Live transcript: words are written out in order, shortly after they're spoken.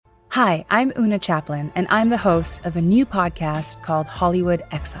Hi, I'm Una Chaplin, and I'm the host of a new podcast called Hollywood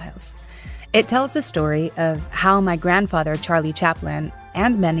Exiles. It tells the story of how my grandfather, Charlie Chaplin,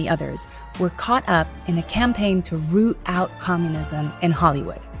 and many others were caught up in a campaign to root out communism in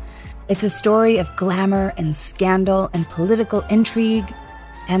Hollywood. It's a story of glamour and scandal and political intrigue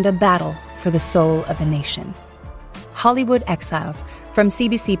and a battle for the soul of a nation. Hollywood Exiles from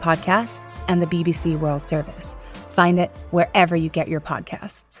CBC Podcasts and the BBC World Service. Find it wherever you get your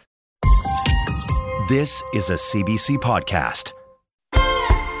podcasts. This is a CBC podcast.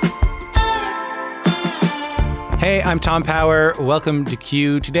 Hey, I'm Tom Power. Welcome to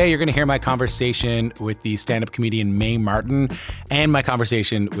Q. Today, you're going to hear my conversation with the stand-up comedian Mae Martin and my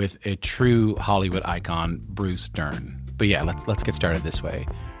conversation with a true Hollywood icon, Bruce Dern. But yeah, let's get started this way.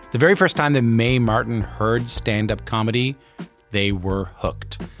 The very first time that Mae Martin heard stand-up comedy, they were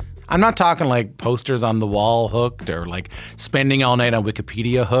hooked. I'm not talking like posters on the wall hooked or like spending all night on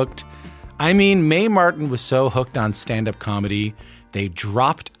Wikipedia hooked. I mean, Mae Martin was so hooked on stand-up comedy, they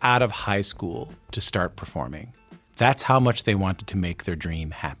dropped out of high school to start performing. That's how much they wanted to make their dream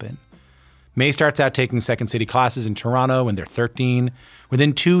happen. Mae starts out taking Second City classes in Toronto when they're 13.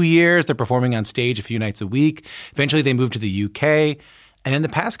 Within 2 years, they're performing on stage a few nights a week. Eventually, they move to the UK. And in the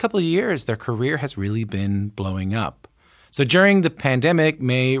past couple of years, their career has really been blowing up. So during the pandemic,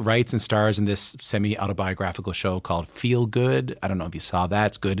 Mae writes and stars in this semi-autobiographical show called Feel Good. I don't know if you saw that.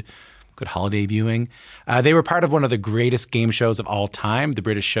 It's good holiday viewing. They were part of one of the greatest game shows of all time, the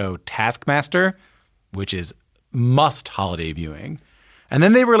British show Taskmaster, which is must holiday viewing. And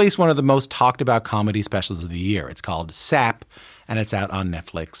then they released one of the most talked about comedy specials of the year. It's called SAP, and it's out on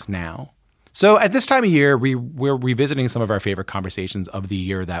Netflix now. So at this time of year, we're revisiting some of our favorite conversations of the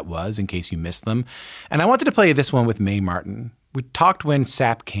year that was, in case you missed them. And I wanted to play this one with Mae Martin. We talked when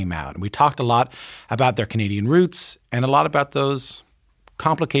SAP came out, and we talked a lot about their Canadian roots and a lot about those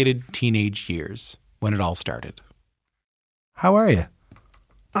complicated teenage years when it all started. How are you?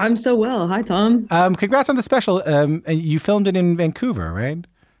 I'm so well. Hi, Tom. Congrats on the special. And you filmed it in Vancouver, right?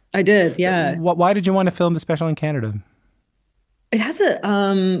 I did, yeah. Why did you want to film the special in Canada? It has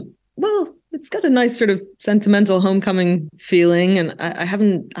it's got a nice sort of sentimental homecoming feeling. And I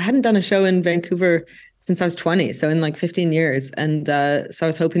hadn't done a show in Vancouver since I was 20, so in like 15 years. And so I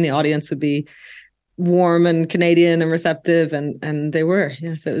was hoping the audience would be warm and Canadian and receptive, and they were.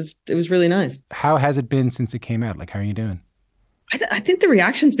 Yeah, so it was really nice. How has it been since it came out? Like, how are you doing? I think the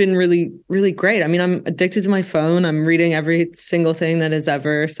reaction's been really, really great. I mean, I'm addicted to my phone. I'm reading every single thing that is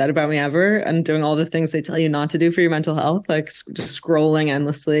ever said about me ever, and doing all the things they tell you not to do for your mental health, like just scrolling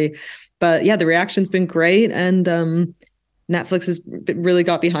endlessly. But yeah, the reaction's been great, and Netflix has really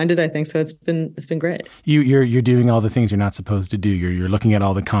got behind it, I think. So it's been great. You're doing all the things you're not supposed to do. You're looking at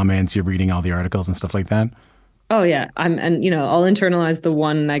all the comments, you're reading all the articles and stuff like that. Oh yeah, I'll internalize the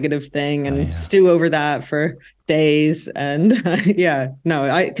one negative thing and stew over that for days. And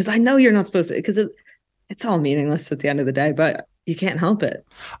because I know you're not supposed to, because it's all meaningless at the end of the day, but you can't help it.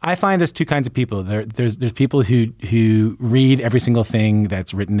 I find there's two kinds of people. There's people who read every single thing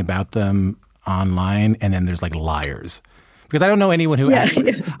that's written about them online, and then there's like liars. Because I don't know anyone who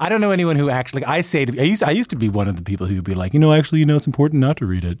I don't know anyone who actually, I used to be one of the people who would be like, it's important not to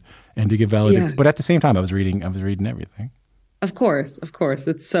read it and to get validated. Yeah. But at the same time, I was reading everything. Of course.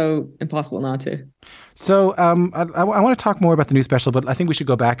 It's so impossible not to. So I want to talk more about the new special, but I think we should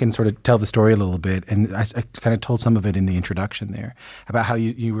go back and sort of tell the story a little bit. And I kind of told some of it in the introduction there about how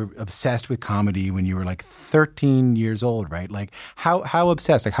you were obsessed with comedy when you were like 13 years old, right? Like how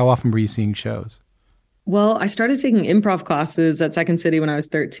obsessed? Like how often were you seeing shows? Well, I started taking improv classes at Second City when I was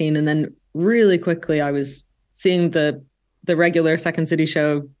 13. And then really quickly, I was seeing the regular Second City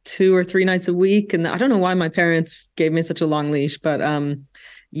show 2 or 3 nights a week. And I don't know why my parents gave me such a long leash, but and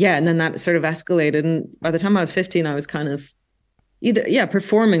then that sort of escalated. And by the time I was 15, I was kind of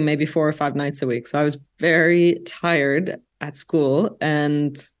performing maybe 4 or 5 nights a week. So I was very tired at school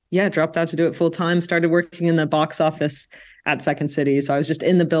and dropped out to do it full time, started working in the box office at Second City. So I was just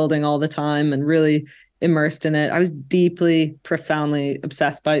in the building all the time and really immersed in it. I was deeply, profoundly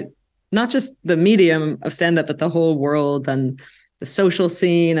obsessed by not just the medium of stand-up, but the whole world and the social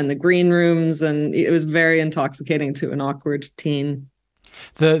scene and the green rooms. And it was very intoxicating to an awkward teen.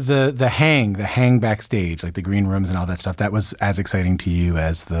 The hang backstage, like the green rooms and all that stuff, that was as exciting to you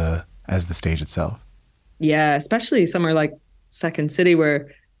as the stage itself. Yeah, especially somewhere like Second City where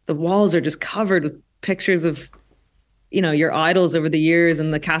the walls are just covered with pictures of, your idols over the years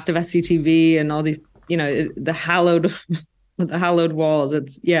and the cast of SCTV and all these, the hallowed walls.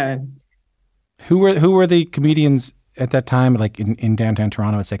 Who were the comedians at that time, like in downtown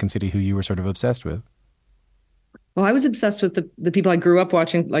Toronto at Second City, who you were sort of obsessed with? Well, I was obsessed with the people I grew up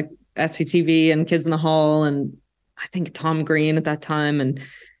watching, like SCTV and Kids in the Hall, and I think Tom Green at that time and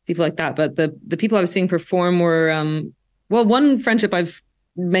people like that. But the people I was seeing perform were, one friendship I've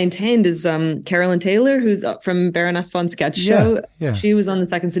maintained is Carolyn Taylor, who's from Baroness von Sketch Show. Yeah. She was on the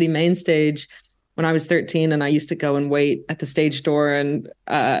Second City main stage when I was 13, and I used to go and wait at the stage door and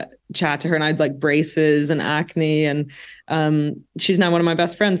chat to her, and I'd like braces and acne, and she's now one of my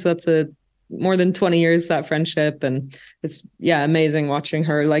best friends. So that's more than 20 years, that friendship, and it's amazing watching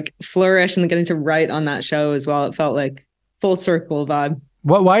her like flourish and getting to write on that show as well. It felt like full circle vibe.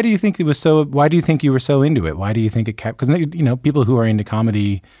 Why do you think why do you think you were so into it? Why do you think it kept, because people who are into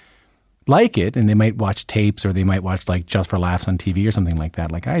comedy like it, and they might watch tapes or they might watch like Just for Laughs on TV or something like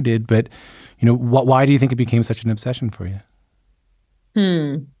that, like I did, but why do you think it became such an obsession for you?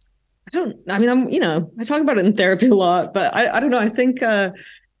 I talk about it in therapy a lot, but I don't know. I think I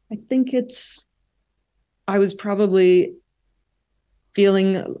was probably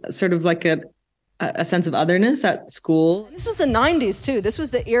feeling sort of like a sense of otherness at school. This was the 90s too. This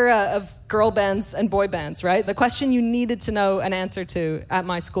was the era of girl bands and boy bands, right? The question you needed to know an answer to at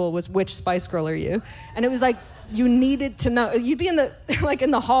my school was, which Spice Girl are you? And it was like, you needed to know. You'd be in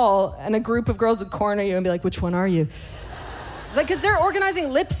the hall, and a group of girls would corner you and be like, which one are you? It's like, because they're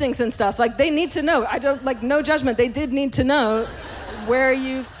organizing lip syncs and stuff. Like, they need to know. I don't, like, no judgment. They did need to know where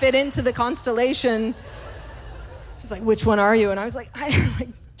you fit into the constellation. She's like, which one are you? And I was like,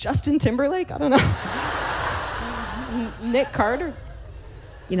 Justin Timberlake? I don't know. Nick Carter?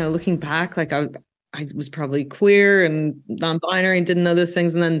 Looking back, like I was probably queer and non-binary and didn't know those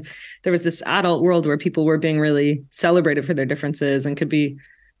things. And then there was this adult world where people were being really celebrated for their differences and could be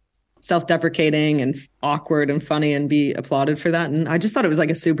self-deprecating and awkward and funny and be applauded for that. And I just thought it was like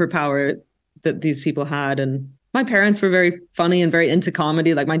a superpower that these people had. And my parents were very funny and very into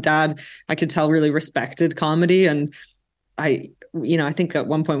comedy. Like my dad, I could tell, really respected comedy. And I think at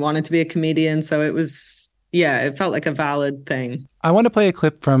one point wanted to be a comedian. So it was, it felt like a valid thing. I want to play a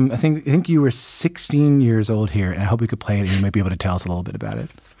clip from, I think you were 16 years old here, and I hope we could play it and you might be able to tell us a little bit about it.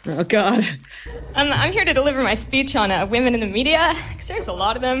 Oh, God. I'm here to deliver my speech on women in the media, because there's a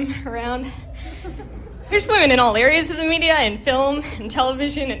lot of them around. There's women in all areas of the media, in film and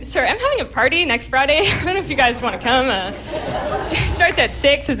television. And sorry, I'm having a party next Friday. I don't know if you guys want to come. It starts at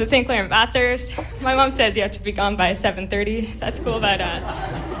 6. It's at St. Clair and Bathurst. My mom says you have to be gone by 7:30. That's cool, but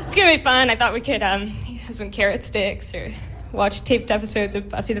it's going to be fun. I thought we could have some carrot sticks or watch taped episodes of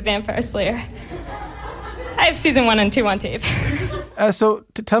Buffy the Vampire Slayer. I have season 1 and 2 on tape. So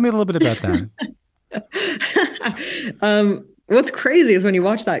tell me a little bit about that. What's crazy is when you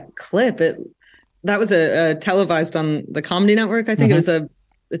watch that clip, that was a televised on the Comedy Network. I think it was a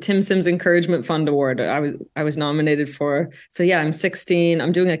Tim Sims Encouragement Fund Award I was nominated for. So I'm 16.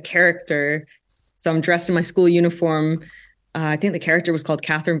 I'm doing a character. So I'm dressed in my school uniform. I think the character was called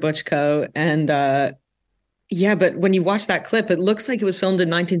Catherine Butchko. And but when you watch that clip, it looks like it was filmed in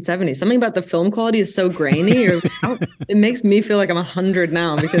 1970. Something about the film quality is so grainy. It makes me feel like I'm 100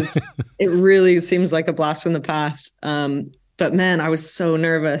 now, because it really seems like a blast from the past. But man, I was so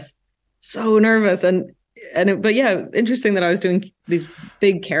nervous. But interesting that I was doing these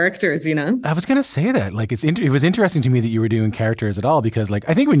big characters, I was going to say that, like, it was interesting to me that you were doing characters at all, because like,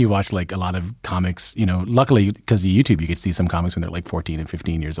 I think when you watch like a lot of comics, luckily because of YouTube, you could see some comics when they're like 14 and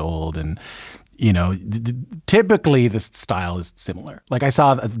 15 years old. And, typically the style is similar. Like I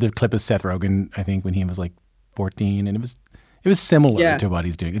saw the clip of Seth Rogen, I think when he was like 14, and it was similar to what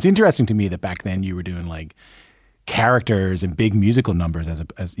he's doing. It's interesting to me that back then you were doing like characters and big musical numbers as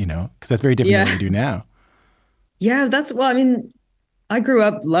because that's very different than what you do now. Yeah, I grew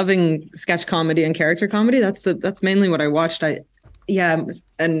up loving sketch comedy and character comedy. That's mainly what I watched. And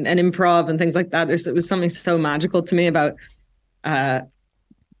improv and things like that. It was something so magical to me about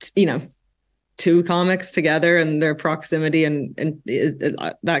two comics together and their proximity and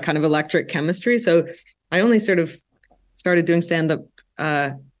that kind of electric chemistry. So I only sort of started doing stand-up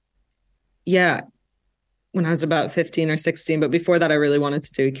when I was about 15 or 16. But before that, I really wanted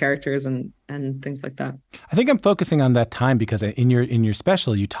to do characters and things like that. I think I'm focusing on that time because in your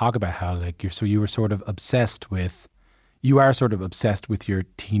special, you talk about how like you are sort of obsessed with your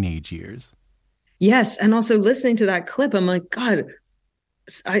teenage years. Yes. And also listening to that clip, I'm like, God,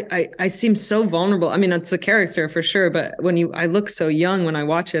 I seem so vulnerable. I mean, it's a character for sure, but I look so young when I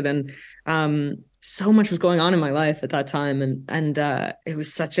watch it, and so much was going on in my life at that time. And it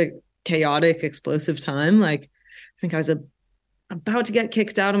was such a chaotic, explosive time. Like, I think I was about to get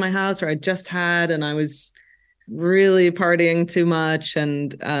kicked out of my house, or I just had, and I was really partying too much,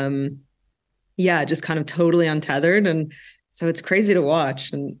 and just kind of totally untethered. And so it's crazy to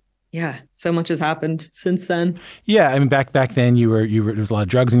watch. And yeah, so much has happened since then. Yeah, I mean, back then, you were there was a lot of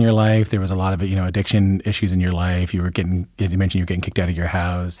drugs in your life. There was a lot of addiction issues in your life. You were getting, as you mentioned, you were getting kicked out of your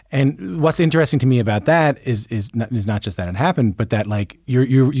house. And what's interesting to me about that is not just that it happened, but that like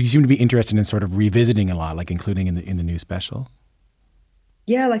you seem to be interested in sort of revisiting a lot, like including in the new special.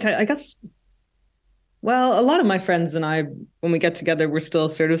 Yeah, like I guess. Well, a lot of my friends and I, when we get together, we're still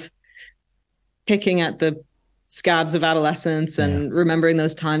sort of picking at the scabs of adolescence and remembering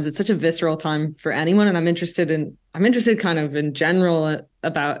those times. It's such a visceral time for anyone. And I'm interested kind of in general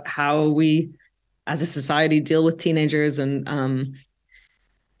about how we as a society deal with teenagers and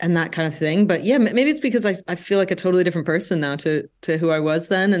that kind of thing. But yeah, maybe it's because I feel like a totally different person now to who I was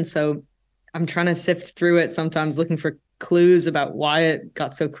then. And so I'm trying to sift through it sometimes, looking for clues about why it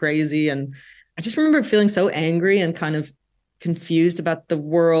got so crazy. And I just remember feeling so angry and kind of confused about the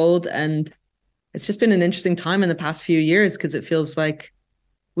world. And it's just been an interesting time in the past few years because it feels like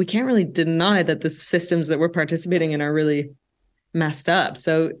we can't really deny that the systems that we're participating in are really messed up.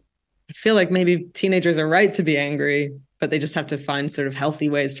 So I feel like maybe teenagers are right to be angry, but they just have to find sort of healthy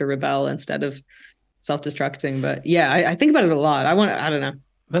ways to rebel instead of self-destructing. But yeah, I think about it a lot. I don't know.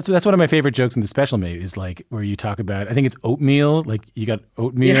 That's one of my favorite jokes in the special, mate, is like where you talk about, I think it's oatmeal, like you got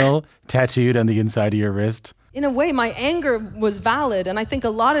oatmeal tattooed on the inside of your wrist. In a way, my anger was valid, and I think a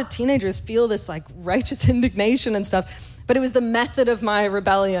lot of teenagers feel this like righteous indignation and stuff, but it was the method of my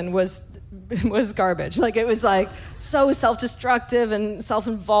rebellion was garbage. Like it was like so self-destructive and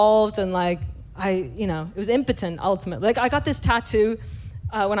self-involved, and like it was impotent ultimately. Like I got this tattoo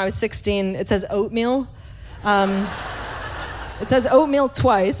when I was 16. It says oatmeal. It says oatmeal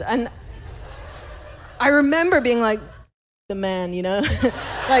twice, and I remember being like, the man,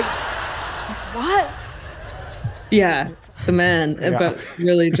 like, what? Yeah, the man. Yeah. But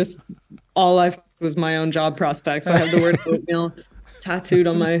really just all I was my own job prospects. I have the word oatmeal tattooed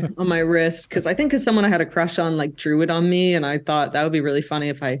on my wrist because someone I had a crush on like drew it on me, and I thought that would be really funny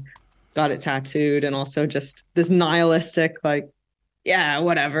if I got it tattooed, and also just this nihilistic like, yeah,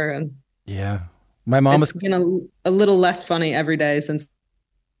 whatever. And yeah. My mom was been a little less funny every day since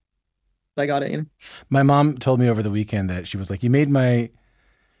I got it. My mom told me over the weekend that she was like, you made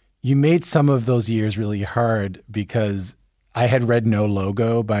some of those years really hard because I had read No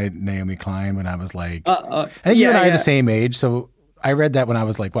Logo by Naomi Klein when I was like, I think you and I are the same age. So I read that when I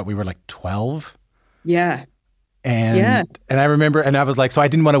was like, we were like 12. Yeah. And I remember, and I was like, so I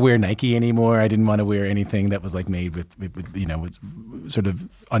didn't want to wear Nike anymore. I didn't want to wear anything that was like made with sort of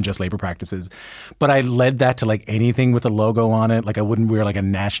unjust labor practices. But I led that to like anything with a logo on it. Like I wouldn't wear like a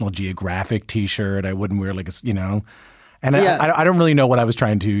National Geographic T-shirt. I wouldn't wear like and I don't really know what I was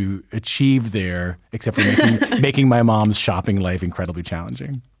trying to achieve there, except for making my mom's shopping life incredibly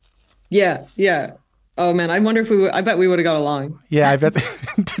challenging. Yeah, yeah. Oh man, I wonder if I bet we would have got along. Yeah, I bet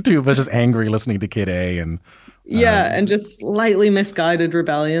two of us just angry listening to Kid A and. Yeah, and just slightly misguided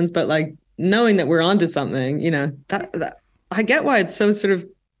rebellions, but like knowing that we're onto something, that I get why it's so sort of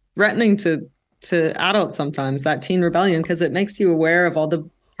threatening to adults sometimes, that teen rebellion, because it makes you aware of all the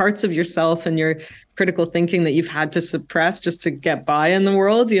parts of yourself and your critical thinking that you've had to suppress just to get by in the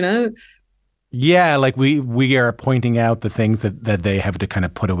world, Yeah, like we are pointing out the things that they have to kind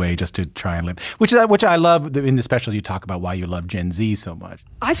of put away just to try and live, which I love. In the special, you talk about why you love Gen Z so much.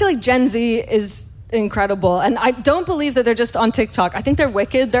 I feel like Gen Z is incredible, and I don't believe that they're just on TikTok. I think they're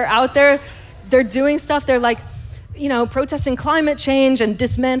wicked. They're out there, they're doing stuff. They're like, protesting climate change and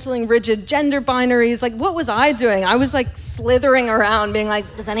dismantling rigid gender binaries. Like, what was I doing? I was like slithering around being like,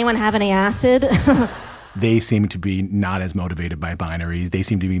 does anyone have any acid? They seem to be not as motivated by binaries. They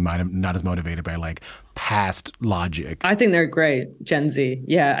seem to be not as motivated by like past logic. I think they're great, Gen Z.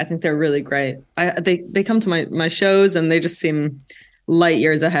 Yeah, I think they're really great. They come to my shows and they just seem light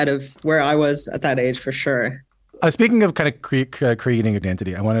years ahead of where I was at that age, for sure. Speaking of kind of creating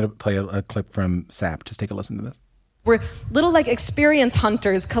identity, I wanted to play a clip from SAP. Just take a listen to this. We're little like experience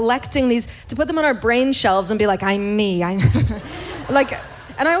hunters collecting these to put them on our brain shelves and be like, I'm me. I'm like,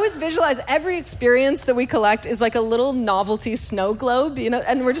 and I always visualize every experience that we collect is like a little novelty snow globe,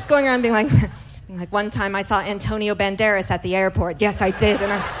 and we're just going around being like one time I saw Antonio Banderas at the airport. Yes, I did.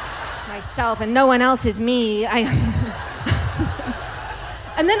 And I'm myself and no one else is me.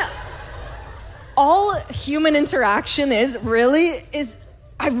 And then all human interaction is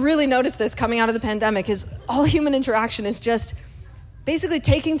I've really noticed this coming out of the pandemic, is all human interaction is just basically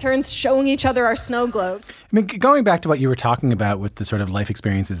taking turns showing each other our snow globes. I mean, going back to what you were talking about with the sort of life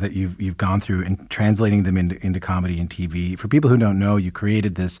experiences that you've gone through and translating them into comedy and TV. For people who don't know, you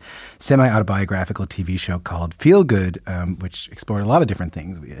created this semi-autobiographical TV show called Feel Good, which explored a lot of different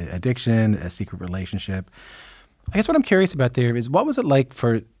things, addiction, a secret relationship. I guess what I'm curious about there is, what was it like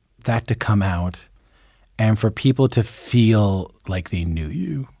for that to come out and for people to feel like they knew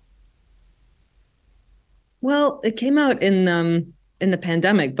you? Well, it came out in the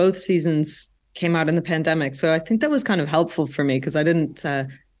pandemic. Both seasons came out in the pandemic. So I think that was kind of helpful for me because I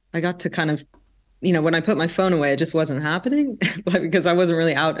got to kind of, when I put my phone away, it just wasn't happening because I wasn't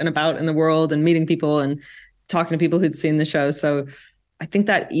really out and about in the world and meeting people and talking to people who'd seen the show. So I think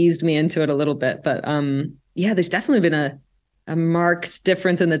that eased me into it a little bit. But there's definitely been a marked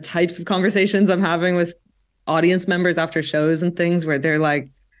difference in the types of conversations I'm having with audience members after shows and things where they're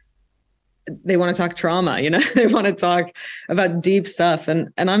like, they want to talk trauma, they want to talk about deep stuff.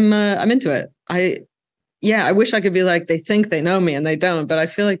 And I'm into it. I wish I could be like, they think they know me and they don't, but I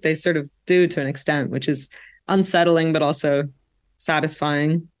feel like they sort of do to an extent, which is unsettling, but also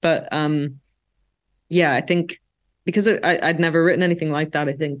satisfying. But I think because I'd never written anything like that,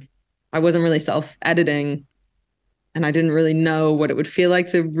 I think I wasn't really self-editing and I didn't really know what it would feel like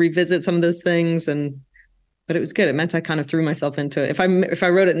to revisit some of those things. But it was good. It meant I kind of threw myself into it. If I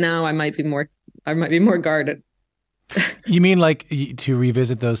wrote it now, I might be more guarded. You mean like to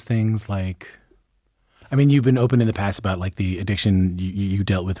revisit those things? Like, I mean, you've been open in the past about like the addiction you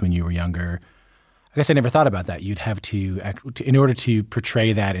dealt with when you were younger. I guess I never thought about that. You'd have to, in order to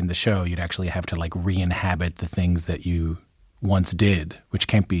portray that in the show, you'd actually have to like re-inhabit the things that you once did, which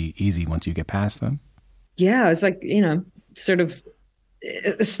can't be easy once you get past them. Yeah, it's like, sort of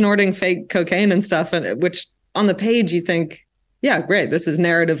snorting fake cocaine and stuff, and which on the page you think, yeah, great, this is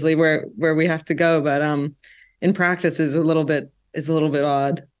narratively where we have to go, but in practice is a little bit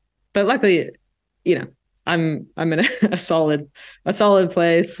odd. But luckily, I'm in a solid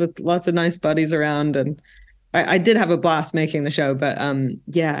place with lots of nice buddies around, and I did have a blast making the show. But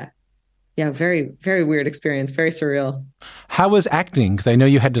very, very weird experience, very surreal. How was acting? Because I know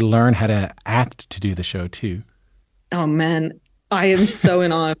you had to learn how to act to do the show too. Oh man, I am so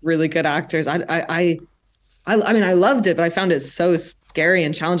in awe of really good actors. I mean, I loved it, but I found it so scary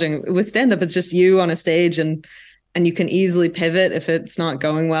and challenging. With stand-up, it's just you on a stage and you can easily pivot if it's not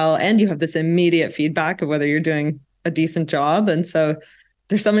going well. And you have this immediate feedback of whether you're doing a decent job. And so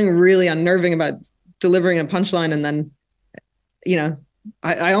there's something really unnerving about delivering a punchline. And then,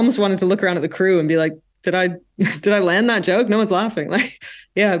 I almost wanted to look around at the crew and be like, did I land that joke? No one's laughing. Like,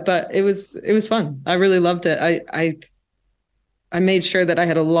 yeah, but it was fun. I really loved it. I made sure that I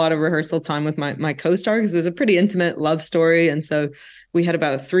had a lot of rehearsal time with my co-star because it was a pretty intimate love story. And so we had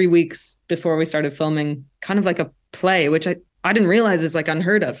about 3 weeks before we started filming, kind of like a play, which I didn't realize is like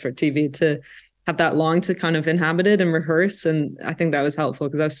unheard of for TV to have that long to kind of inhabit it and rehearse. And I think that was helpful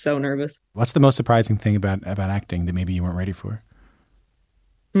because I was so nervous. What's the most surprising thing about acting that maybe you weren't ready for?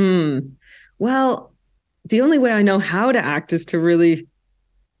 Well, the only way I know how to act is to really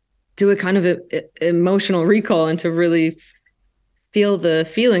do a kind of emotional recall and to really feel the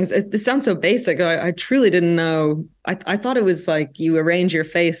feelings. It sounds so basic. I truly didn't know. I thought it was like you arrange your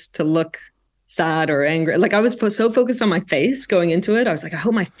face to look sad or angry. Like I was so focused on my face going into it. I was like, I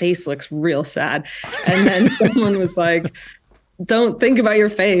hope my face looks real sad. And then someone was like, don't think about your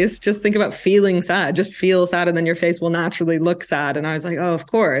face. Just think about feeling sad. Just feel sad and then your face will naturally look sad. And I was like, oh, of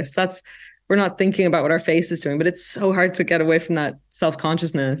course. We're not thinking about what our face is doing, but it's so hard to get away from that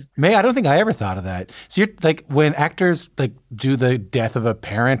self-consciousness. Mae, I don't think I ever thought of that. So you're like, when actors like do the death of a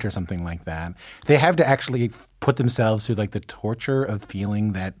parent or something like that, they have to actually put themselves through like the torture of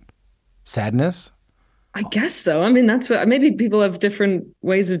feeling that sadness? I guess so. I mean, that's what, maybe people have different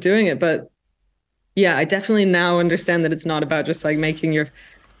ways of doing it, but yeah, I definitely now understand that it's not about just like making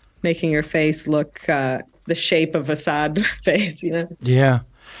your face look the shape of a sad face, Yeah.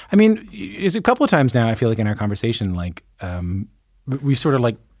 I mean, it's a couple of times now, I feel like in our conversation, like we sort of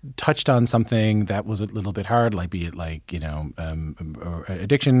like touched on something that was a little bit hard, like be it like, or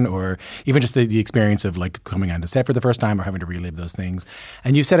addiction or even just the experience of like coming onto set for the first time or having to relive those things.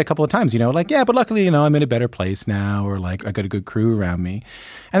 And you said a couple of times, like, yeah, but luckily, I'm in a better place now, or like I got a good crew around me.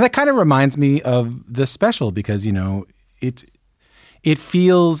 And that kind of reminds me of the special because, it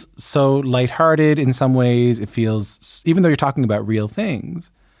feels so lighthearted in some ways. It feels, even though you're talking about real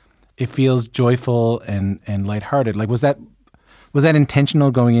things, it feels joyful and lighthearted. Like, was that intentional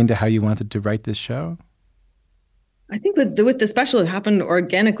going into how you wanted to write this show? I think with the special, it happened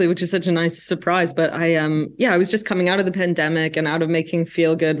organically, which is such a nice surprise. But I was just coming out of the pandemic and out of making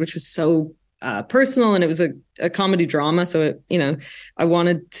Feel Good, which was so personal, and it was a comedy drama. So I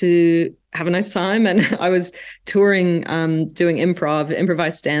wanted to have a nice time, and I was touring, doing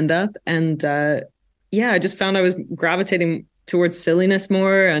improvised stand up, and I just found I was gravitating towards silliness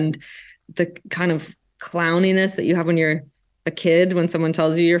more and the kind of clowniness that you have when you're a kid when someone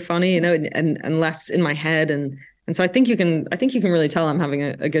tells you you're funny, and less in my head. And And so I think you can really tell I'm having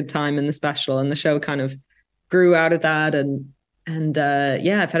a good time in the special, and the show kind of grew out of that. And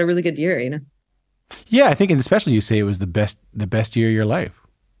yeah, I've had a really good year, you know? Yeah, I think in the special you say it was the best year of your life.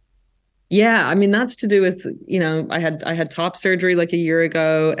 Yeah, I mean, that's to do with, you know, I had top surgery like a year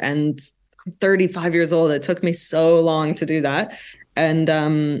ago, and I'm 35 years old. It took me so long to do that. And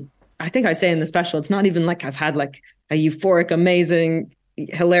I think I say in the special, it's not even like I've had like a euphoric, amazing,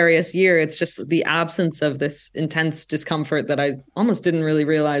 hilarious year. It's just the absence of this intense discomfort that I almost didn't really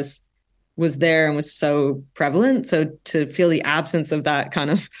realize was there and was so prevalent. So to feel the absence of that kind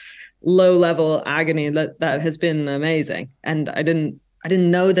of low level agony, that has been amazing. And I didn't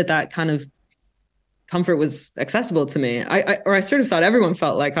know that kind of comfort was accessible to me. I sort of thought everyone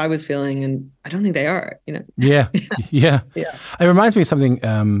felt like I was feeling, and I don't think they are, you know? Yeah. It reminds me of something.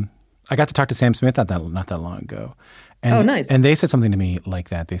 I got to talk to Sam Smith not that long ago. And, oh, nice. And they said something to me like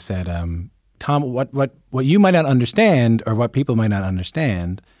that. They said, Tom, what you might not understand, or what people might not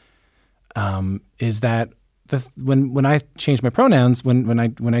understand, is that when I changed my pronouns, when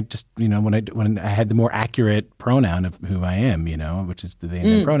I had the more accurate pronoun of who I am, you know, which is the they and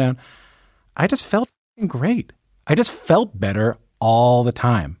them pronoun, I just felt great. I just felt better all the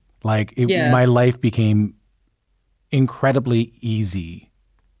time. Like my life became incredibly easy.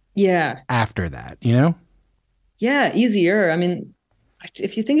 Yeah. After that, you know? Yeah, easier. I mean,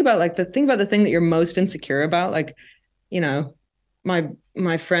 if you think about like the thing that you're most insecure about, like, you know,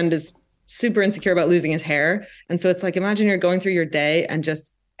 my friend is super insecure about losing his hair. And so it's like, imagine you're going through your day and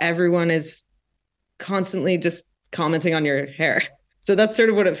just everyone is constantly just commenting on your hair. So that's sort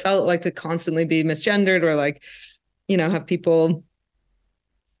of what it felt like to constantly be misgendered, or like, you know, have people.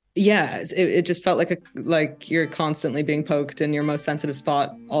 Yeah, it just felt like you're constantly being poked in your most sensitive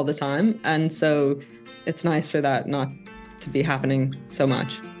spot all the time. And so it's nice for that not to be happening so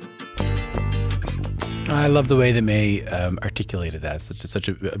much. I love the way that Mae articulated that. It's such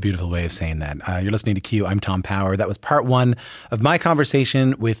a beautiful way of saying that. You're listening to Q. I'm Tom Power. That was part one of my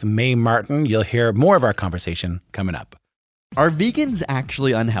conversation with Mae Martin. You'll hear more of our conversation coming up. Are vegans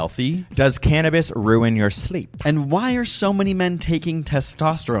actually unhealthy? Does cannabis ruin your sleep? And why are so many men taking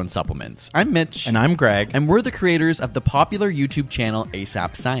testosterone supplements? I'm Mitch. And I'm Greg. And we're the creators of the popular YouTube channel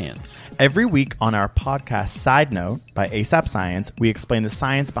ASAP Science. Every week on our podcast Side Note by ASAP Science, we explain the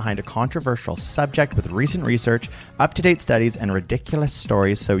science behind a controversial subject with recent research, up-to-date studies, and ridiculous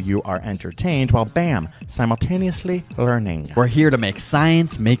stories so you are entertained while, bam, simultaneously learning. We're here to make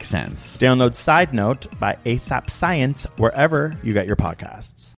science make sense. Download Side Note by ASAP Science wherever you get your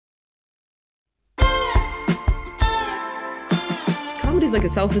podcasts. Comedy's like a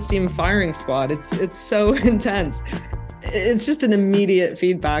self-esteem firing squad. It's so intense. It's just an immediate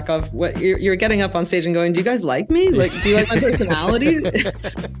feedback of what you're getting up on stage and going, do you guys like me? Like, do you like my personality?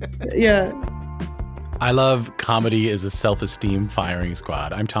 Yeah. I love comedy as a self-esteem firing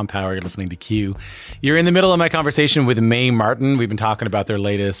squad. I'm Tom Power. You're listening to Q. You're in the middle of my conversation with Mae Martin. We've been talking about their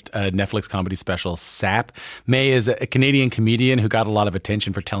latest Netflix comedy special, SAP. Mae is a Canadian comedian who got a lot of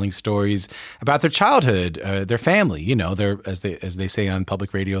attention for telling stories about their childhood, their family, you know, their, as they say on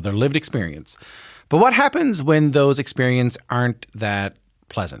public radio, their lived experience. But what happens when those experiences aren't that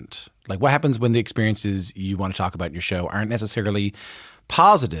pleasant? Like, what happens when the experiences you want to talk about in your show aren't necessarily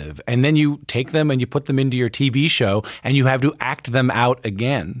positive, and then you take them and you put them into your TV show and you have to act them out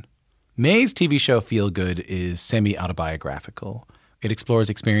again? Mae's TV show Feel Good is semi-autobiographical. It explores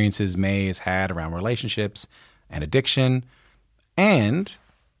experiences Mae has had around relationships and addiction. And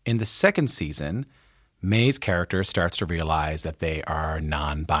in the second season, Mae's character starts to realize that they are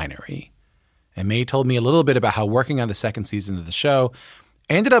non-binary. And Mae told me a little bit about how working on the second season of the show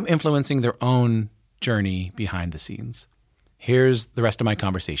ended up influencing their own journey behind the scenes. Here's the rest of my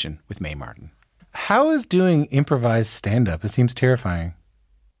conversation with Mae Martin. How is doing improvised stand-up? It seems terrifying.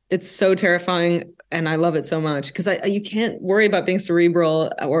 It's so terrifying, and I love it so much because you can't worry about being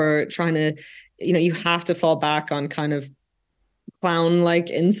cerebral or trying to, you know, you have to fall back on kind of clown-like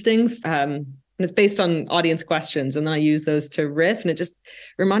instincts. And it's based on audience questions, and then I use those to riff, and it just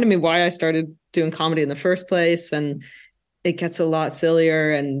reminded me why I started doing comedy in the first place, and it gets a lot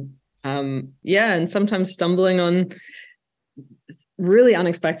sillier and and sometimes stumbling on really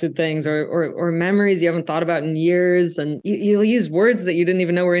unexpected things or memories you haven't thought about in years. And you'll use words that you didn't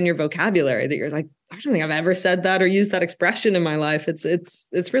even know were in your vocabulary that you're like, I don't think I've ever said that or used that expression in my life.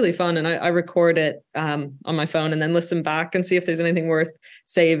 It's really fun. And I record it on my phone and then listen back and see if there's anything worth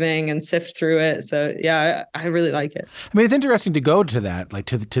saving and sift through it. So yeah, I really like it. I mean, it's interesting to go to that, like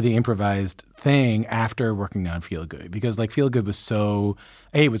to the improvised thing after working on Feel Good, because like Feel Good was so,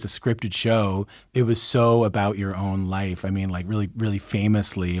 it was a scripted show. It was so about your own life. I mean, like really, really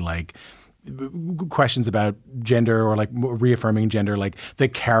famously, like questions about gender or like reaffirming gender, like the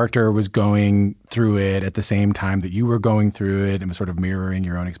character was going through it at the same time that you were going through it and was sort of mirroring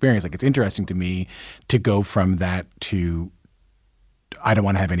your own experience. Like, it's interesting to me to go from that to I don't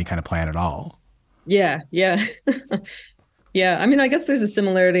want to have any kind of plan at all. Yeah. Yeah. Yeah. I mean, I guess there's a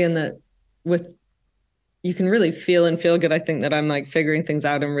similarity in that with, you can really feel and feel good. I think that I'm like figuring things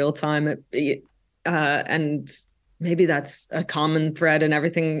out in real time. And maybe that's a common thread in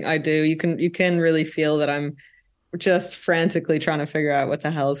everything I do. You can really feel that I'm just frantically trying to figure out what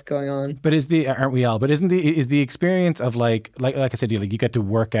the hell's going on. But aren't we all? But is the experience of like I said, you get to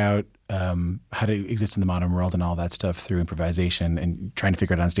work out how to exist in the modern world and all that stuff through improvisation and trying to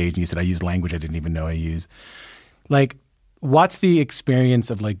figure it out on stage. And you said I use language I didn't even know I use. Like, what's the experience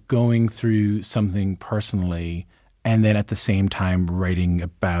of like going through something personally and then at the same time writing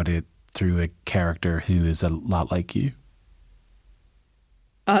about it through a character who is a lot like you?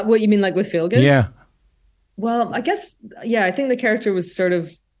 What you mean, like with Feel Good? Yeah. Well, I guess, yeah, I think the character was sort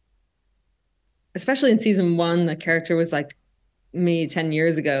of, especially in season 1, the character was like me 10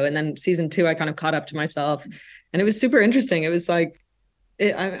 years ago. And then season 2, I kind of caught up to myself. And it was super interesting. It was like,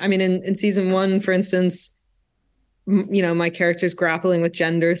 I mean, in season 1, for instance, my character's grappling with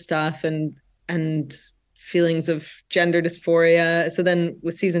gender stuff and feelings of gender dysphoria. So then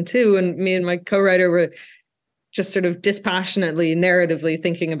with season 2, and me and my co-writer were just sort of dispassionately, narratively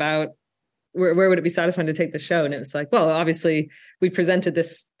thinking about where would it be satisfying to take the show? And it was like, well, obviously we presented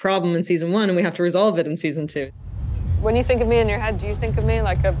this problem in season 1 and we have to resolve it in season 2. When you think of me in your head, do you think of me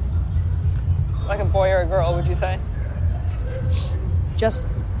like a boy or a girl, would you say? Just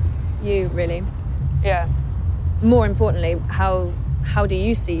you, really. Yeah. More importantly, how do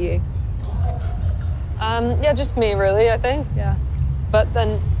you see you? Yeah, just me, really, I think. Yeah. But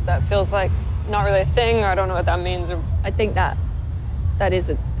then that feels like not really a thing, or I don't know what that means. I think that is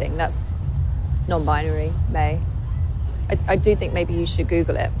a thing. That's non-binary, Mae. I do think maybe you should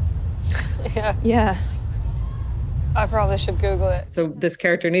Google it. Yeah. Yeah. I probably should Google it. So this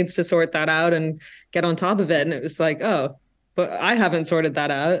character needs to sort that out and get on top of it. And it was like, oh, but I haven't sorted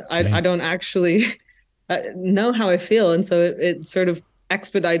that out. I don't actually know how I feel. And so it sort of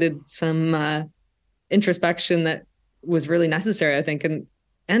expedited some introspection that was really necessary, I think.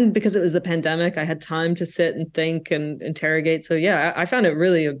 And because it was the pandemic, I had time to sit and think and interrogate. So yeah, I found it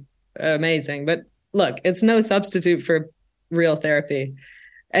really amazing. But look, it's no substitute for real therapy.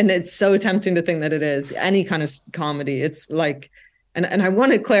 And it's so tempting to think that it is any kind of comedy. It's like, and I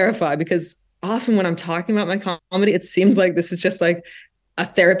want to clarify, because often when I'm talking about my comedy, it seems like this is just like a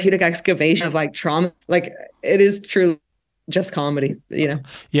therapeutic excavation of like trauma. Like, it is truly just comedy,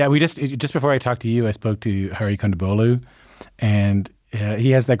 Yeah, we just before I talked to you, I spoke to Hari Kondabolu, and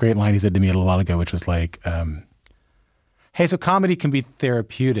he has that great line he said to me a little while ago, which was like, hey, so comedy can be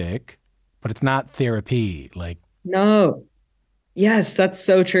therapeutic, but it's not therapy. Like, no. Yes, that's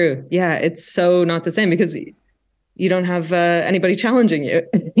so true. Yeah, it's so not the same, because you don't have anybody challenging you.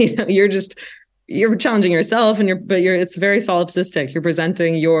 You're challenging yourself, and it's very solipsistic. You're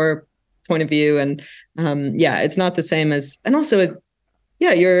presenting your point of view, and it's not the same as, and also,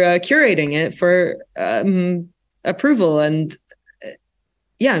 you're curating it for approval and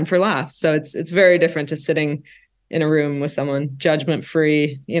for laughs. So it's very different to sitting in a room with someone judgment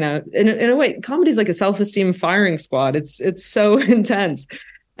free. In a way, comedy is like a self-esteem firing squad. It's so intense,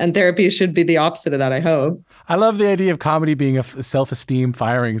 and therapy should be the opposite of that, I hope. I love the idea of comedy being a self-esteem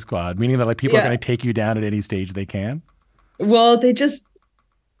firing squad, meaning that like people are going to take you down at any stage they can. Well,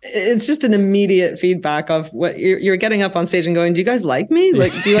 it's just an immediate feedback of what you're getting up on stage and going, do you guys like me?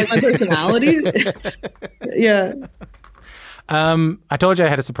 Like, do you like my personality? Yeah. I told you I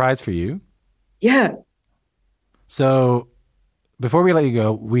had a surprise for you. Yeah. So before we let you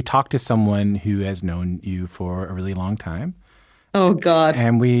go, we talked to someone who has known you for a really long time. Oh, God.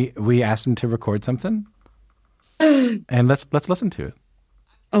 And we asked him to record something. And let's listen to it.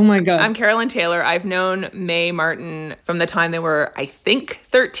 Oh, my God. I'm Carolyn Taylor. I've known Mae Martin from the time they were, I think,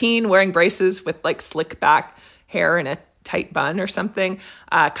 13, wearing braces with like slick back hair and a tight bun or something,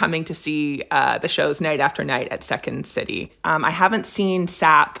 coming to see the shows night after night at Second City. I haven't seen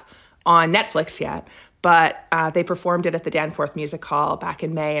SAP on Netflix yet, but they performed it at the Danforth Music Hall back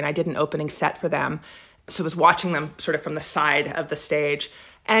in May, and I did an opening set for them. So I was watching them sort of from the side of the stage.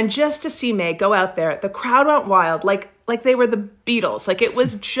 And just to see Mae go out there, the crowd went wild, like they were the Beatles. Like, it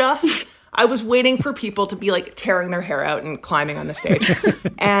was just, I was waiting for people to be like tearing their hair out and climbing on the stage.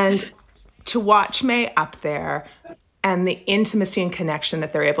 And to watch Mae up there and the intimacy and connection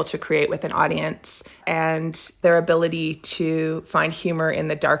that they're able to create with an audience, and their ability to find humor in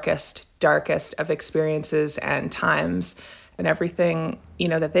the darkest of experiences and times, and everything,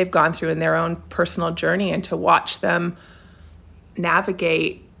 that they've gone through in their own personal journey, and to watch them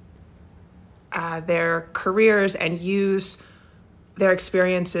navigate their careers and use their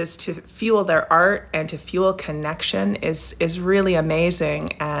experiences to fuel their art and to fuel connection is really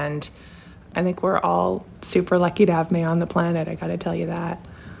amazing. And I think we're all super lucky to have Mae on the planet. I got to tell you that.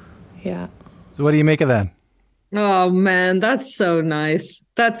 Yeah. So what do you make of that? Oh man, that's so nice.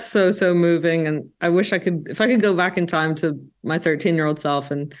 That's so moving. And I wish if I could go back in time to my 13-year-old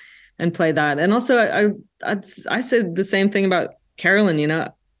self and play that. And also I said the same thing about Carolyn,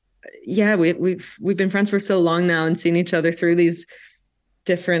 Yeah, we've been friends for so long now and seen each other through these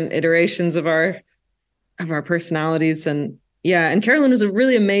different iterations of our personalities. And yeah, and Carolyn was a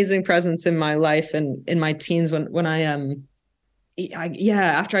really amazing presence in my life and in my teens when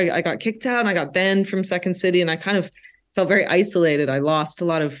after I got kicked out and I got banned from Second City, and I kind of felt very isolated. I lost a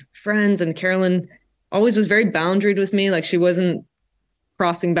lot of friends, and Carolyn always was very boundaried with me. Like, she wasn't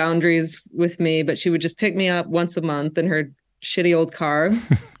crossing boundaries with me, but she would just pick me up once a month in her shitty old car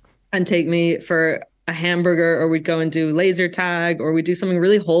and take me for a hamburger, or we'd go and do laser tag, or we'd do something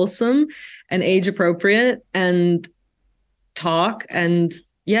really wholesome and age appropriate and talk. And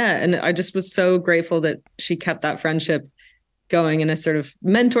and I just was so grateful that she kept that friendship going in a sort of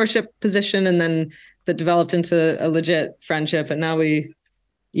mentorship position, and then that developed into a legit friendship. And now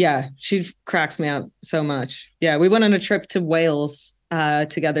she cracks me up so much. Yeah, we went on a trip to Wales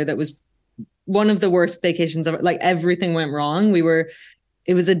together. That was one of the worst vacations ever. Like, everything went wrong.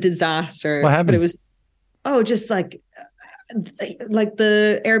 It was a disaster. What happened? But it was, just like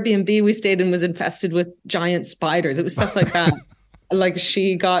the Airbnb we stayed in was infested with giant spiders. It was stuff like that. Like,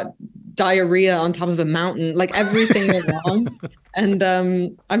 she got diarrhea on top of a mountain. Like, everything went wrong. And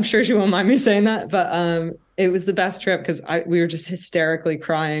I'm sure she won't mind me saying that, but it was the best trip because we were just hysterically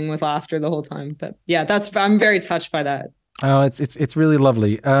crying with laughter the whole time. But yeah, I'm very touched by that. Oh, it's really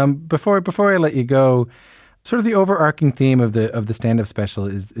lovely. Before I let you go, sort of the overarching theme of the stand-up special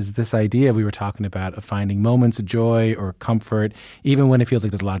is this idea we were talking about of finding moments of joy or comfort, even when it feels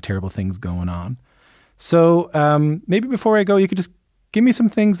like there's a lot of terrible things going on. So maybe before I go, you could just give me some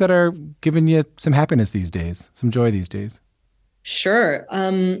things that are giving you some happiness these days, some joy these days. Sure.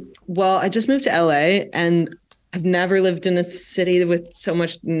 Well, I just moved to LA, and I've never lived in a city with so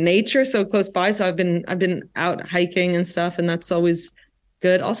much nature so close by. So I've been out hiking and stuff, and that's always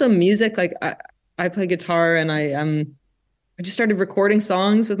good. Also, music. Like, I play guitar, and I just started recording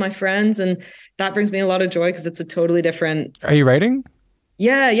songs with my friends, and that brings me a lot of joy because it's a totally different. Are you writing?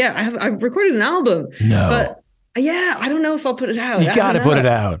 Yeah. I recorded an album. No. But yeah, I don't know if I'll put it out. You got to put it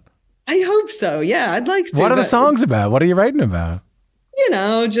out. I hope so. Yeah, I'd like to. What are the songs about? What are you writing about?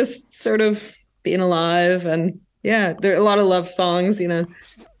 Just sort of being alive, and yeah, there are a lot of love songs,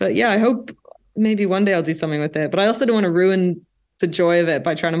 But yeah, I hope maybe one day I'll do something with it. But I also don't want to ruin the joy of it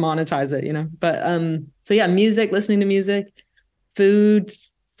by trying to monetize it, But so yeah, music, listening to music, food,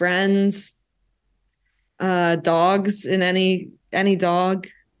 friends, dogs, in any dog.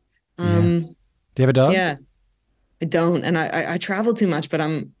 Do you have a dog? Yeah, I don't, and I travel too much, but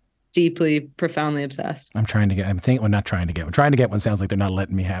I'm deeply, profoundly obsessed. I'm trying to get one. Sounds like they're not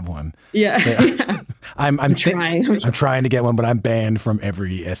letting me have one. Yeah. I'm trying to get one, but I'm banned from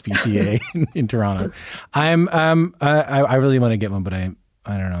every SPCA in Toronto. I really want to get one, but I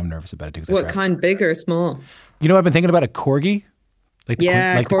don't know. I'm nervous about it too. What kind, big or small? I've been thinking about a corgi. Like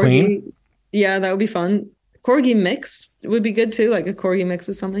corgi. The Queen. Yeah, that would be fun. Corgi mix would be good too, like a corgi mix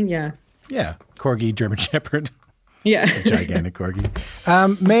with something. Yeah. Yeah, corgi, German Shepherd. Yeah. Gigantic corgi.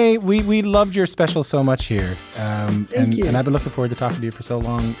 Mae, we loved your special so much here. Thank you. And I've been looking forward to talking to you for so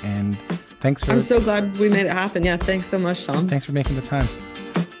long. And thanks for... I'm so glad we made it happen. Yeah, thanks so much, Tom. Thanks for making the time.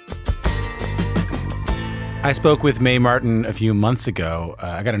 I spoke with Mae Martin a few months ago.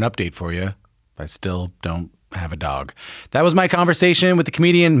 I got an update for you. I still don't have a dog. That was my conversation with the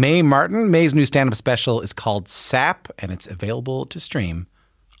comedian Mae Martin. Mae's new stand-up special is called SAP, and it's available to stream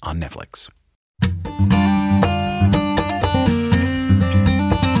on Netflix.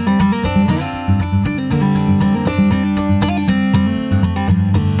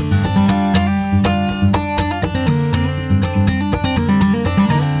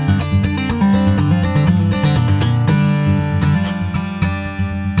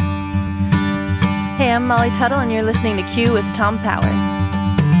 Hey, I'm Molly Tuttle, and you're listening to Q with Tom Power.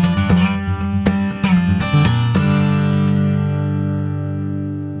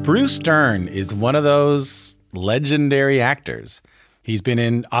 Bruce Dern is one of those legendary actors. He's been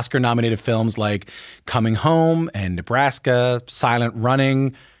in Oscar-nominated films like Coming Home and Nebraska, Silent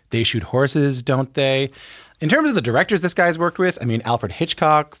Running, They Shoot Horses, Don't They? In terms of the directors this guy's worked with, Alfred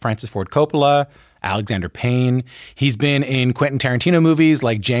Hitchcock, Francis Ford Coppola, Alexander Payne. He's been in Quentin Tarantino movies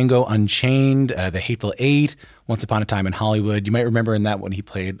like Django Unchained, The Hateful Eight, Once Upon a Time in Hollywood. You might remember in that one he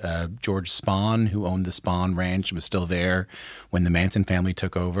played George Spahn, who owned the Spahn Ranch and was still there when the Manson family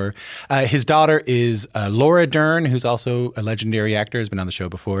took over. His daughter is Laura Dern, who's also a legendary actor, has been on the show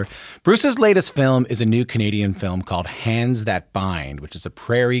before. Bruce's latest film is a new Canadian film called Hands That Bind, which is a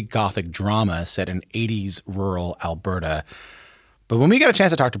prairie gothic drama set in 80s rural Alberta. But when we got a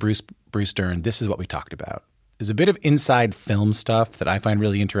chance to talk to Bruce Dern, this is what we talked about. There's a bit of inside film stuff that I find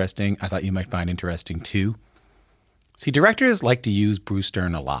really interesting. I thought you might find interesting too. See, directors like to use Bruce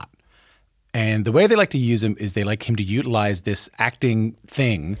Dern a lot. And the way they like to use him is they like him to utilize this acting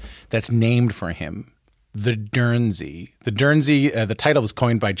thing that's named for him, the Dernsie. The Dernsie, the title was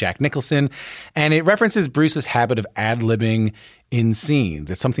coined by Jack Nicholson, and it references Bruce's habit of ad-libbing in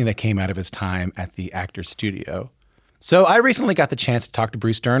scenes. It's something that came out of his time at the Actors Studio. So I recently got the chance to talk to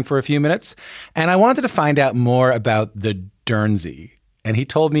Bruce Dern for a few minutes, and I wanted to find out more about the Dernsie. And he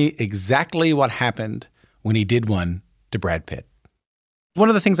told me exactly what happened when he did one to Brad Pitt. One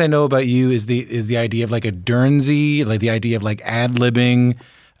of the things I know about you is the idea of like a Dernsie, like the idea of like ad-libbing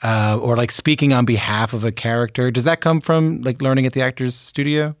or like speaking on behalf of a character. Does that come from like learning at the Actors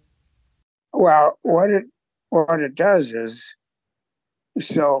Studio? Well, what it does is,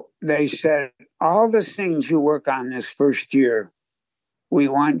 so they said, all the scenes you work on this first year, we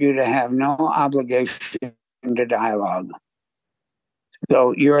want you to have no obligation to dialogue.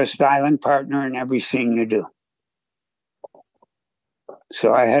 So you're a silent partner in every scene you do.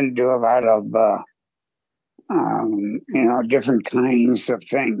 So I had to do a lot of, different kinds of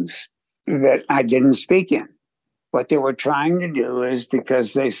things that I didn't speak in. What they were trying to do is,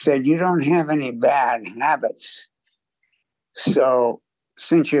 because they said, you don't have any bad habits. So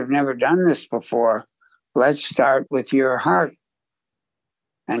since you've never done this before, let's start with your heart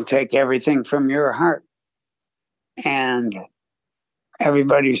and take everything from your heart. And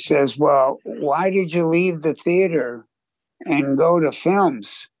everybody says, well, why did you leave the theater and go to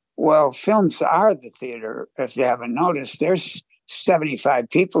films? Well, films are the theater. If you haven't noticed, there's 75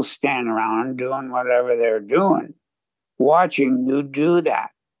 people standing around doing whatever they're doing, watching you do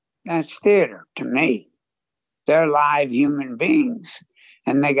that. That's theater to me. They're live human beings,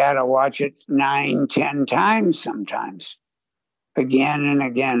 and they got to watch it 9, 10 times sometimes, again and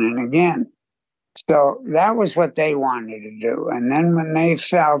again and again. So that was what they wanted to do. And then when they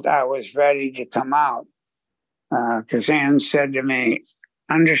felt I was ready to come out, because Anne said to me,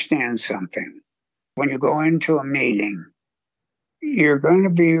 understand something. When you go into a meeting, you're going to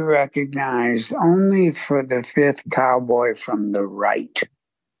be recognized only for the fifth cowboy from the right.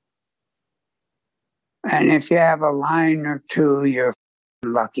 And if you have a line or two, you're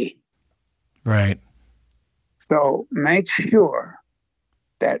lucky. Right. So make sure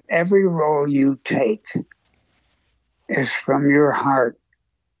that every role you take is from your heart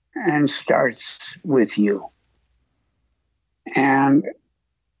and starts with you. And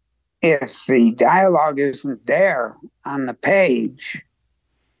if the dialogue isn't there on the page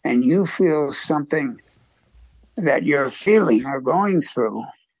and you feel something that you're feeling or going through,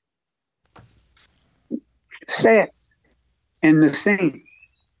 say it in the scene,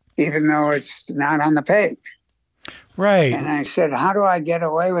 even though it's not on the page. Right. And I said, how do I get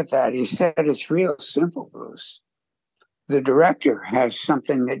away with that? He said, it's real simple, Bruce. The director has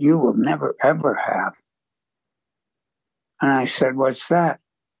something that you will never, ever have. And I said, what's that?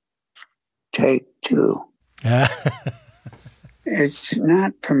 Take two. It's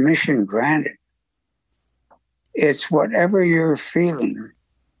not permission granted. It's whatever you're feeling.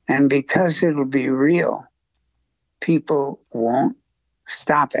 And because it'll be real, people won't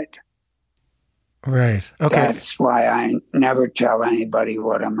stop it. Right. Okay. That's why I never tell anybody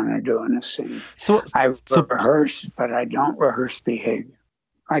what I'm going to do in a scene. I rehearse, but I don't rehearse behavior.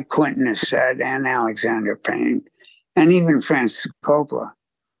 Like Quentin has said, and Alexander Payne, and even Francis Coppola,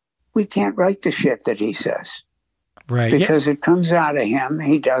 we can't write the shit that he says. Right. Because it comes out of him.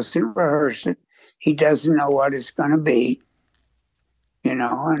 He doesn't rehearse it. He doesn't know what it's going to be. You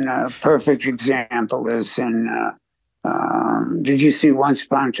know, and a perfect example is in... did you see Once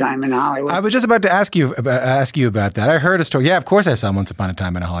Upon a Time in Hollywood? I was just about to ask you about that. I heard a story. Yeah, of course I saw Once Upon a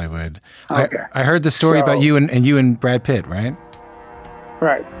Time in Hollywood. Okay. I heard the story about you and Brad Pitt, right?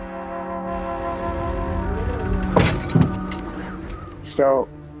 Right. So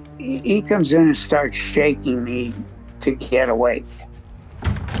he comes in and starts shaking me to get awake.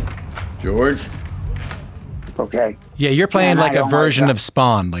 George? Okay. Yeah, you're playing like a version of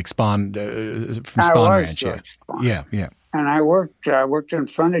Spawn, like Spawn from Spawn Ranch. Yeah. Spawn. Yeah. And I worked in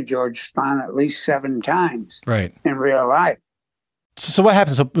front of George Spawn at least 7 times. Right. In real life. So what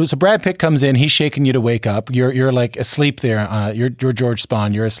happens? So Brad Pitt comes in. He's shaking you to wake up. You're like asleep there. You're George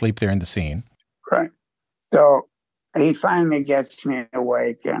Spahn. You're asleep there in the scene. Right. So he finally gets me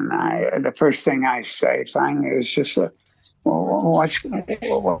awake, and the first thing I say finally is just, what's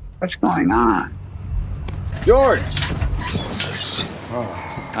going on? George! Oh.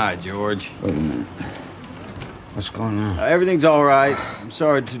 Hi, George. Wait a minute. What's going on? Everything's all right. I'm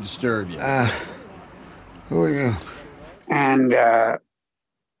sorry to disturb you. Who are you? And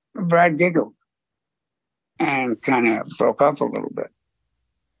Brad giggled and kind of broke up a little bit.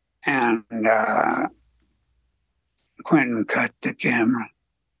 And Quentin cut the camera.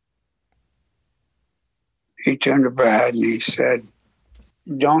 He turned to Brad and he said,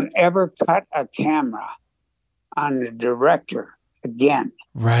 "Don't ever cut a camera on the director again."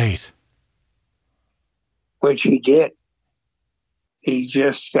 Right. Which he did. He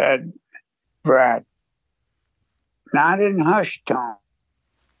just said, "Brad," not in hushed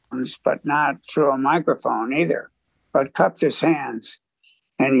tones, but not through a microphone either, but cupped his hands.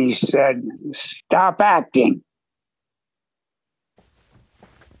 And he said, "Stop acting."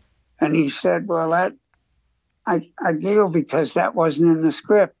 And he said, "Well, I giggle because that wasn't in the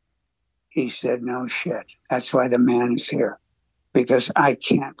script." He said, "No shit. That's why the man is here. Because I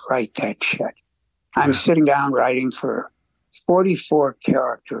can't write that shit. I'm sitting down writing for 44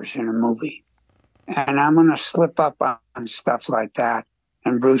 characters in a movie. And I'm going to slip up on stuff like that.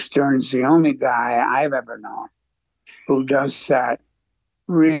 And Bruce Dern's the only guy I've ever known who does that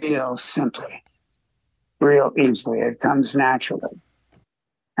real simply, real easily. It comes naturally."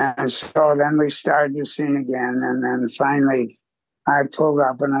 And so then we started the scene again. And then finally I pulled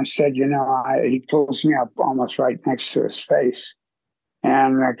up and I said, he pulls me up almost right next to his face.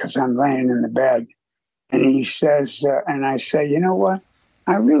 And because I'm laying in the bed. And he says, and I say, "You know what?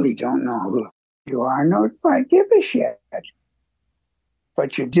 I really don't know who you are, nor do I give a shit.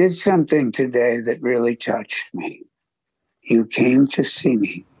 But you did something today that really touched me. You came to see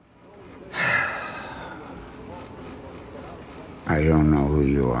me." I don't know who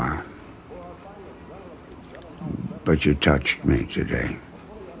you are, but you touched me today.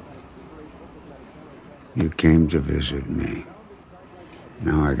 You came to visit me.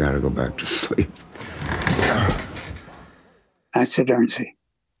 Now I gotta go back to sleep. That's a Dernsie.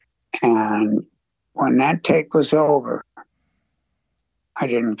 And when that take was over, I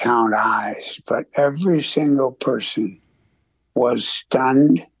didn't count eyes, but every single person was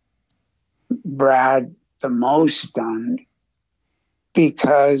stunned. Brad, the most stunned,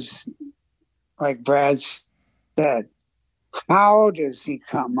 because, like Brad said, how does he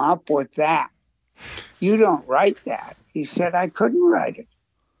come up with that? You don't write that. He said, "I couldn't write it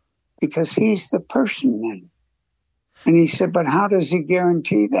because he's the person then." And he said, "But how does he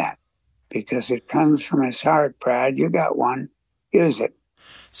guarantee that?" "Because it comes from his heart, Brad. You got one. Use it."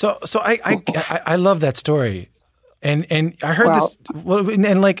 So I love that story. And I heard this. Well,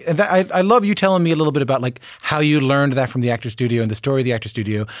 and like that, I love you telling me a little bit about like how you learned that from the Actor Studio and the story of the Actor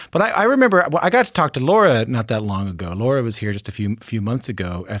Studio. But I remember I got to talk to Laura not that long ago. Laura was here just a few months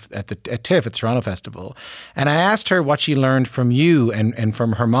ago at TIFF at Toronto Festival, and I asked her what she learned from you and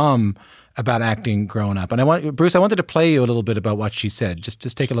from her mom about acting growing up. And Bruce, I wanted to play you a little bit about what she said.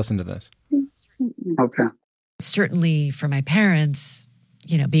 Just take a listen to this. Okay. Certainly for my parents,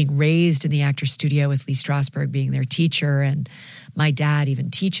 being raised in the Actor Studio with Lee Strasberg being their teacher and my dad even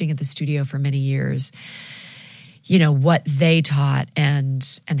teaching at the studio for many years, what they taught and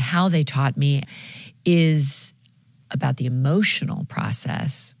how they taught me is about the emotional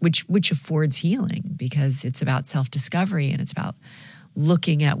process, which affords healing because it's about self-discovery and it's about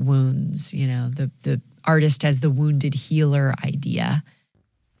looking at wounds, the artist as the wounded healer idea.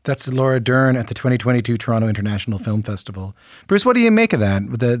 That's Laura Dern at the 2022 Toronto International Film Festival. Bruce, what do you make of that,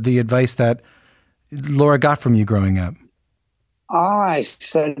 the advice that Laura got from you growing up? All I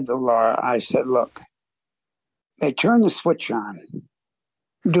said to Laura, I said, "Look, they turn the switch on.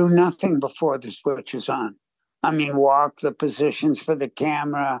 Do nothing before the switch is on. I mean, walk the positions for the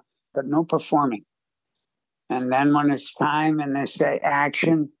camera, but no performing. And then when it's time and they say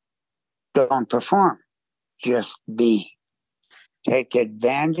action, don't perform. Just be. Take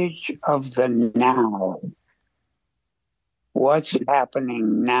advantage of the now. What's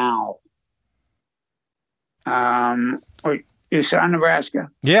happening now?" You saw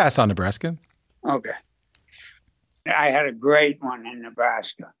Nebraska? Yeah, I saw Nebraska. Okay. I had a great one in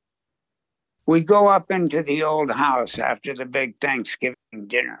Nebraska. We go up into the old house after the big Thanksgiving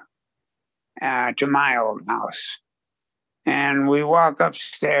dinner, to my old house. And we walk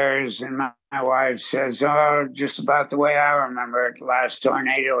upstairs, and my wife says, "Oh, just about the way I remember it. Last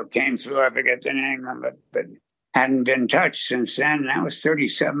tornado, it came through. I forget the name of it, but hadn't been touched since then. That was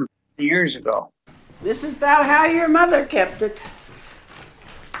 37 years ago. This is about how your mother kept it.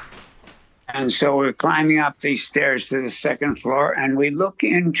 And so we're climbing up these stairs to the second floor, and we look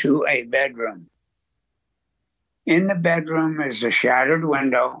into a bedroom. In the bedroom is a shattered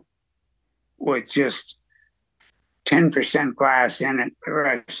window with just 10% glass in it. The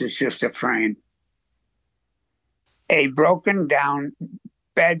rest is just a frame. A broken down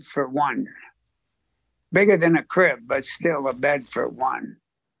bed for one. Bigger than a crib, but still a bed for one.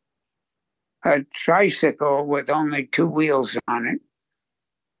 A tricycle with only 2 wheels on it.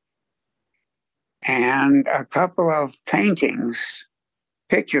 And a couple of paintings,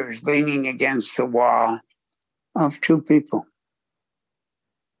 pictures leaning against the wall of 2 people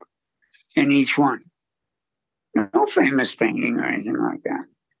in each one. No famous painting or anything like that.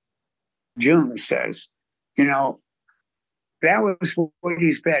 June says, you know, that was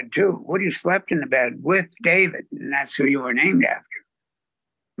Woody's bed too. Woody slept in the bed with David, and that's who you were named after.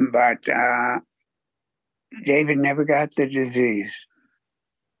 But David never got the disease.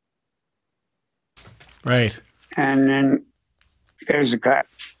 Right. And then there's a cut.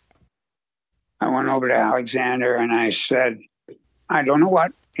 I went over to Alexander and I said, I don't know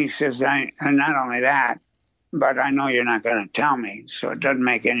what. He says, and not only that, but I know you're not going to tell me, so it doesn't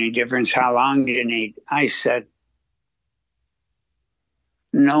make any difference. How long do you need? I said,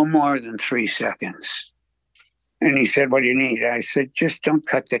 no more than 3 seconds. And he said, what do you need? I said, just don't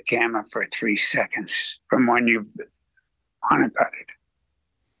cut the camera for 3 seconds from when you want to cut it.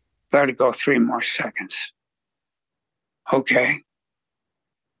 Let it go 3 more seconds. Okay.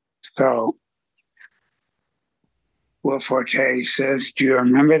 So Will Forte says, do you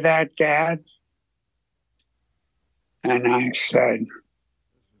remember that, Dad? And I said,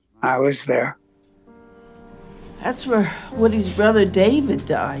 I was there. That's where Woody's brother David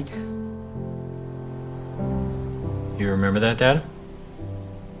died. You remember that, Dad?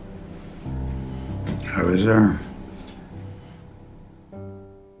 I was there.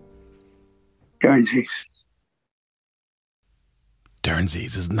 Dernsies.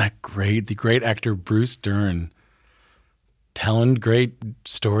 Dernsies, isn't that great? The great actor Bruce Dern telling great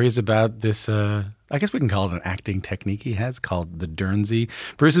stories about this, I guess we can call it an acting technique he has called the Dernsie.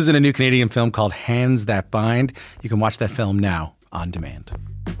 Bruce is in a new Canadian film called Hands That Bind. You can watch that film now on demand.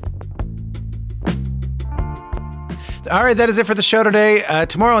 All right, that is it for the show today.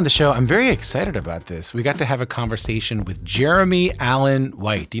 Tomorrow on the show, I'm very excited about this. We got to have a conversation with Jeremy Allen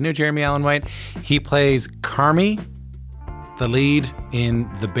White. Do you know Jeremy Allen White? He plays Carmy, the lead in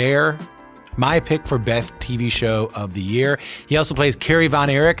The Bear, my pick for best TV show of the year. He also plays Carrie Von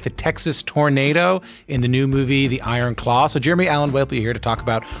Erich, the Texas Tornado, in the new movie The Iron Claw. So Jeremy Allen White will be here to talk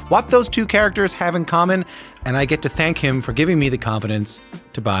about what those two characters have in common, and I get to thank him for giving me the confidence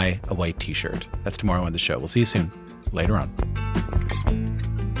to buy a white t-shirt. That's tomorrow on the show. We'll see you soon. Later on.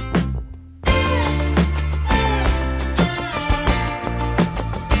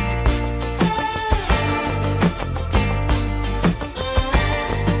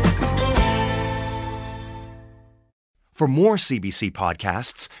 For more CBC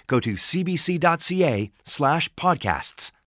podcasts, go to cbc.ca/podcasts.